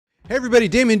Hey everybody,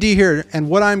 Damon D here, and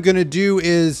what I'm going to do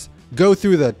is go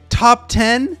through the top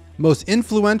 10 most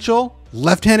influential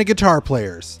left-handed guitar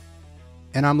players.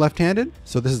 And I'm left-handed,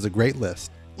 so this is a great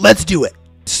list. Let's do it!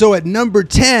 So at number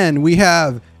 10, we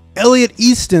have Elliot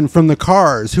Easton from the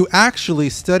Cars, who actually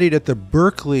studied at the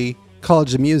Berklee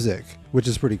College of Music, which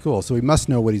is pretty cool, so he must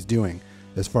know what he's doing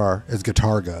as far as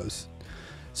guitar goes.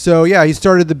 So yeah, he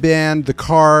started the band The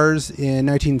Cars in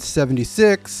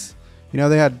 1976. You know,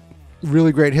 they had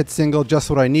really great hit single, Just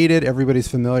What I Needed. Everybody's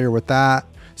familiar with that.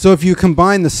 So if you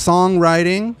combine the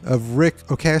songwriting of Rick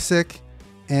Ocasek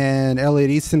and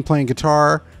Elliot Easton playing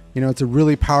guitar, you know, it's a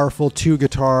really powerful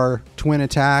two-guitar twin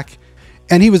attack.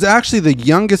 And he was actually the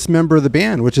youngest member of the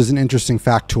band, which is an interesting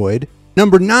factoid.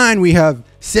 Number 9, we have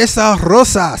Cesar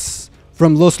Rosas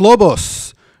from Los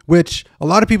Lobos, which a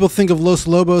lot of people think of Los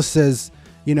Lobos as,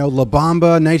 you know, La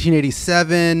Bamba,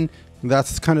 1987.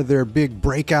 That's kind of their big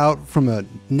breakout from a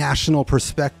national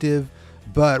perspective.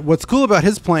 But what's cool about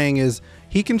his playing is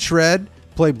he can shred,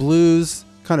 play blues,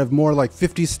 kind of more like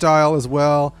 50s style as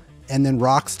well, and then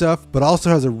rock stuff, but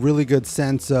also has a really good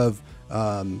sense of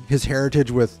his heritage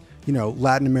with, you know,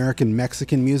 Latin American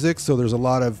Mexican music. So there's a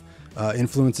lot of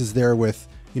influences there with,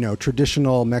 you know,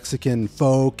 traditional Mexican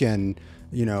folk and,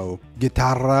 you know,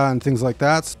 guitarra and things like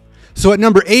that. So at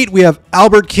number 8, we have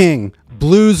Albert King,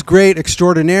 blues great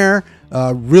extraordinaire,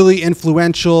 really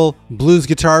influential blues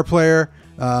guitar player,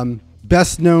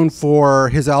 best known for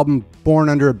his album Born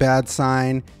Under a Bad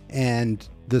Sign and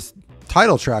this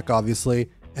title track, obviously.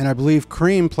 And I believe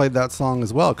Cream played that song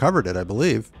as well, covered it, I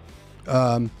believe.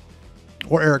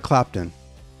 Or Eric Clapton.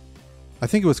 I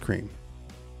think it was Cream.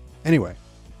 Anyway.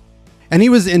 And he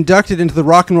was inducted into the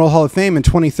Rock and Roll Hall of Fame in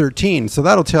 2013. So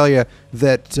that'll tell you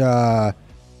that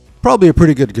probably a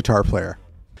pretty good guitar player.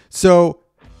 So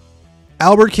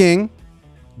Albert King,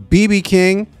 B.B.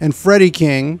 King, and Freddie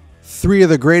King, 3 of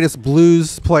the greatest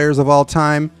blues players of all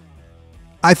time.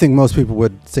 I think most people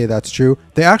would say that's true.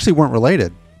 They actually weren't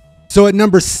related. So at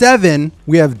number 7,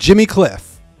 we have Jimmy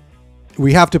Cliff.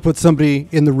 We have to put somebody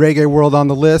in the reggae world on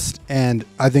the list, and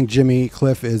I think Jimmy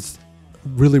Cliff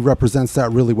really represents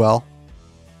that really well.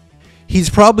 He's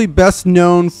probably best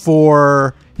known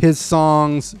for his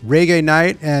songs Reggae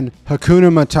Night and Hakuna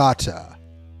Matata.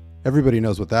 Everybody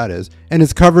knows what that is. And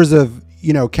his covers of,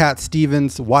 you know, Cat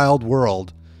Stevens' Wild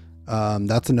World.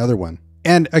 That's another one.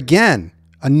 And again,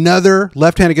 another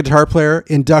left-handed guitar player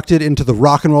inducted into the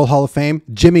Rock and Roll Hall of Fame,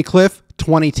 Jimmy Cliff,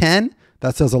 2010.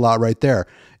 That says a lot right there.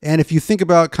 And if you think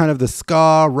about kind of the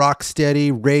ska, rock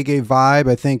steady, reggae vibe,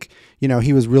 I think, you know,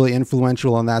 he was really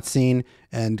influential on that scene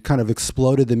and kind of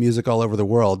exploded the music all over the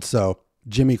world. So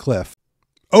Jimmy Cliff.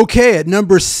 Okay, at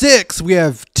number 6, we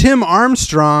have Tim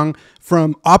Armstrong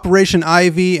from Operation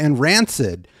Ivy and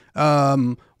Rancid.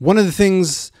 One of the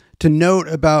things to note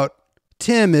about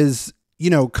Tim is, you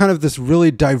know, kind of this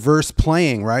really diverse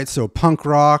playing, right? So punk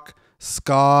rock,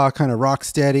 ska, kind of rock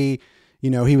steady. You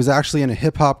know, he was actually in a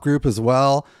hip hop group as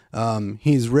well.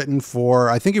 He's written for,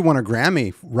 I think he won a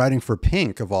Grammy writing for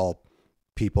Pink of all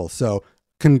people. So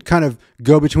can kind of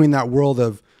go between that world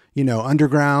of, you know,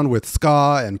 underground with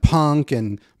ska and punk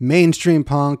and mainstream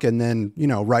punk, and then, you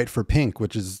know, write for Pink,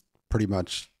 which is pretty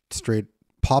much straight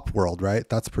pop world, right?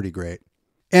 That's pretty great.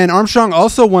 And Armstrong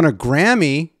also won a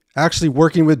Grammy actually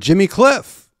working with Jimmy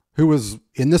Cliff, who was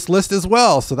in this list as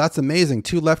well. So that's amazing.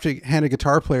 2 left-handed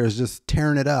guitar players just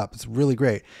tearing it up. It's really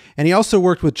great. And he also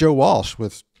worked with Joe Walsh,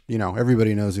 with, you know,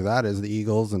 everybody knows who that is, the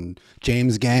Eagles and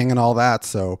James Gang and all that.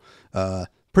 So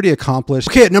pretty accomplished.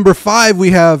 Okay, at number 5,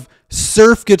 we have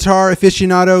surf guitar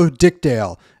aficionado Dick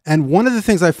Dale. And one of the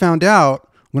things I found out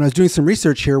when I was doing some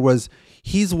research here was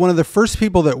he's one of the first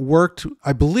people that worked,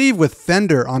 I believe, with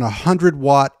Fender on a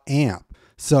 100-watt amp.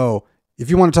 So if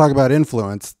you want to talk about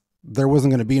influence, there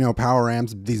wasn't going to be no power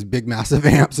amps, these big massive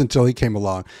amps, until he came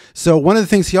along. So one of the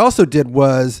things he also did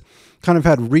was kind of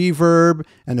had reverb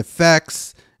and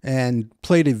effects and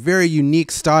played a very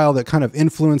unique style that kind of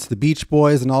influenced the Beach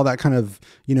Boys and all that kind of,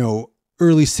 you know,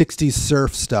 early 60s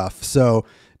surf stuff. So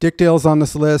Dick Dale's on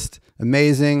this list.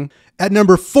 Amazing. At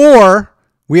number 4,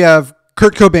 we have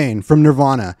Kurt Cobain from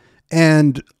Nirvana.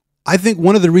 And I think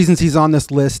one of the reasons he's on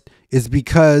this list is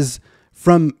because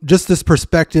from just this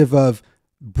perspective of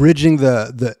bridging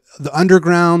the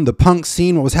underground, the punk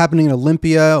scene, what was happening in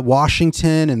Olympia,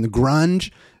 Washington, and the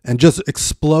grunge, and just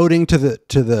exploding to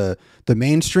the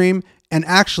mainstream, and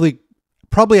actually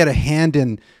probably had a hand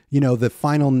in, you know, the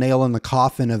final nail in the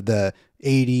coffin of the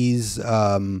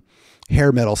 80s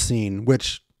hair metal scene,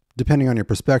 which, depending on your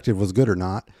perspective, was good or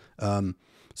not.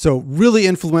 So really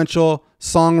influential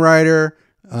songwriter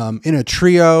in a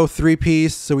trio,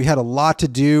 3-piece. So we had a lot to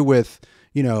do with,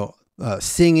 you know,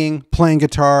 singing, playing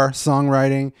guitar,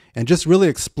 songwriting, and just really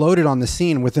exploded on the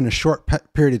scene within a short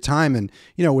period of time. And,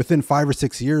 you know, within 5 or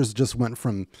 6 years, just went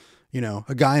from, you know,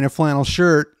 a guy in a flannel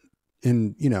shirt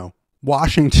in, you know,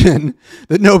 Washington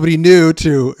that nobody knew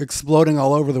to exploding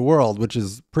all over the world, which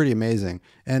is pretty amazing.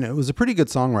 And it was a pretty good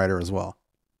songwriter as well.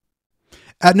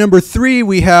 At number 3,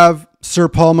 we have Sir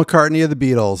Paul McCartney of the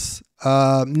Beatles.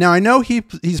 Now I know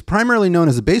he's primarily known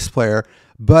as a bass player,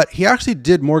 but he actually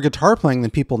did more guitar playing than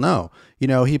people know. You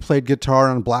know, he played guitar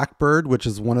on Blackbird, which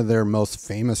is one of their most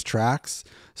famous tracks.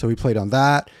 So he played on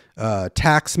that.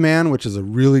 Taxman, which is a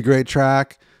really great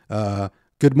track.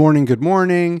 Good Morning, Good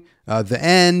Morning. The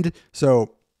End.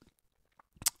 So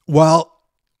while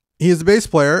he is a bass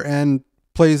player and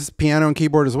plays piano and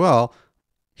keyboard as well,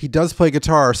 he does play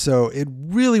guitar. So it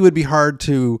really would be hard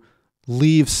to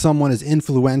leave someone as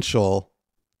influential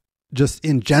just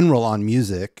in general on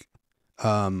music,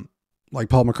 like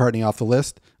Paul McCartney off the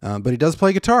list, but he does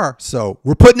play guitar, so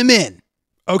we're putting him in.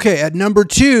 Okay, at number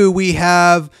 2, we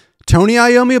have Tony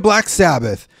Iommi of Black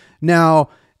Sabbath. Now,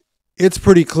 it's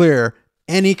pretty clear,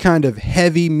 any kind of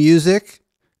heavy music,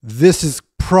 this is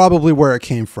probably where it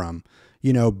came from.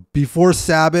 You know, before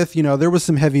Sabbath, you know, there was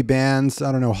some heavy bands.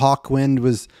 I don't know, Hawkwind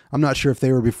was, I'm not sure if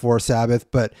they were before Sabbath,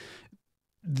 but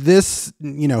this,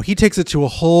 you know, he takes it to a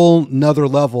whole nother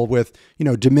level with, you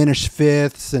know, diminished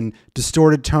fifths and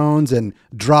distorted tones and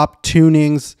drop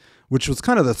tunings, which was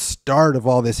kind of the start of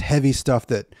all this heavy stuff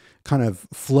that kind of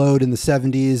flowed in the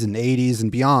 70s and 80s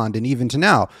and beyond. And even to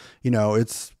now, you know,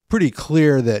 it's pretty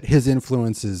clear that his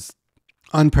influence is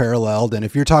unparalleled. And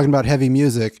if you're talking about heavy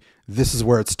music, this is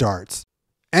where it starts.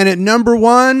 And at number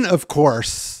 1, of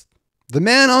course, the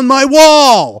man on my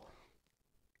wall,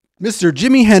 Mr.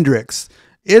 Jimi Hendrix.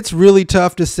 It's really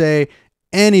tough to say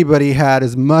anybody had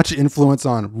as much influence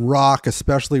on rock,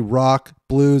 especially rock,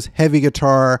 blues, heavy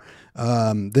guitar,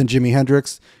 than Jimi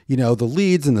Hendrix. You know, the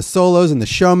leads and the solos and the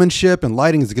showmanship and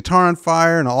lighting his guitar on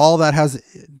fire and all that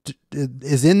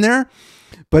is in there.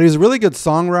 But he's a really good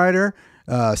songwriter,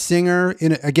 singer,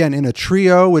 in a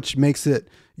trio, which makes it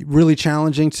really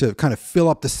challenging to kind of fill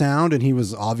up the sound, and he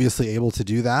was obviously able to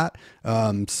do that.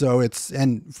 And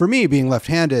for me, being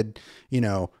left-handed, you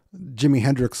know, Jimi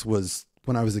Hendrix was,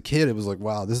 when I was a kid, it was like,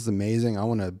 wow, this is amazing. I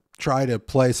want to try to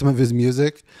play some of his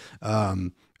music.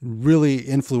 Really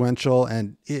influential,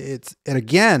 and it's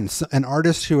again an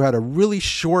artist who had a really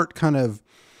short kind of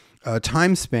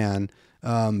time span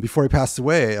before he passed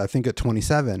away, I think at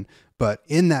 27. But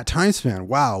in that time span,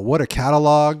 wow, what a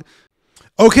catalog.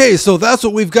 Okay, so that's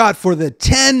what we've got for the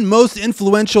 10 most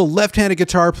influential left-handed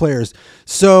guitar players.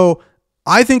 So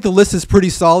I think the list is pretty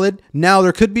solid. Now,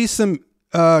 there could be some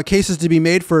cases to be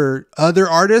made for other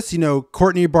artists. You know,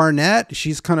 Courtney Barnett,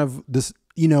 she's kind of this,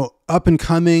 you know,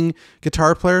 up-and-coming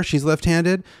guitar player. She's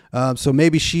left-handed. So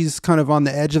maybe she's kind of on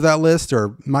the edge of that list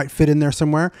or might fit in there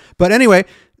somewhere. But anyway,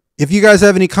 if you guys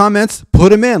have any comments,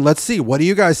 put them in. Let's see. What do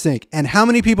you guys think? And how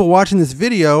many people watching this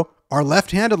video are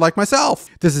left-handed like myself?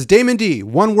 This is Damon D.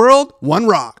 One World, One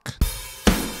Rock.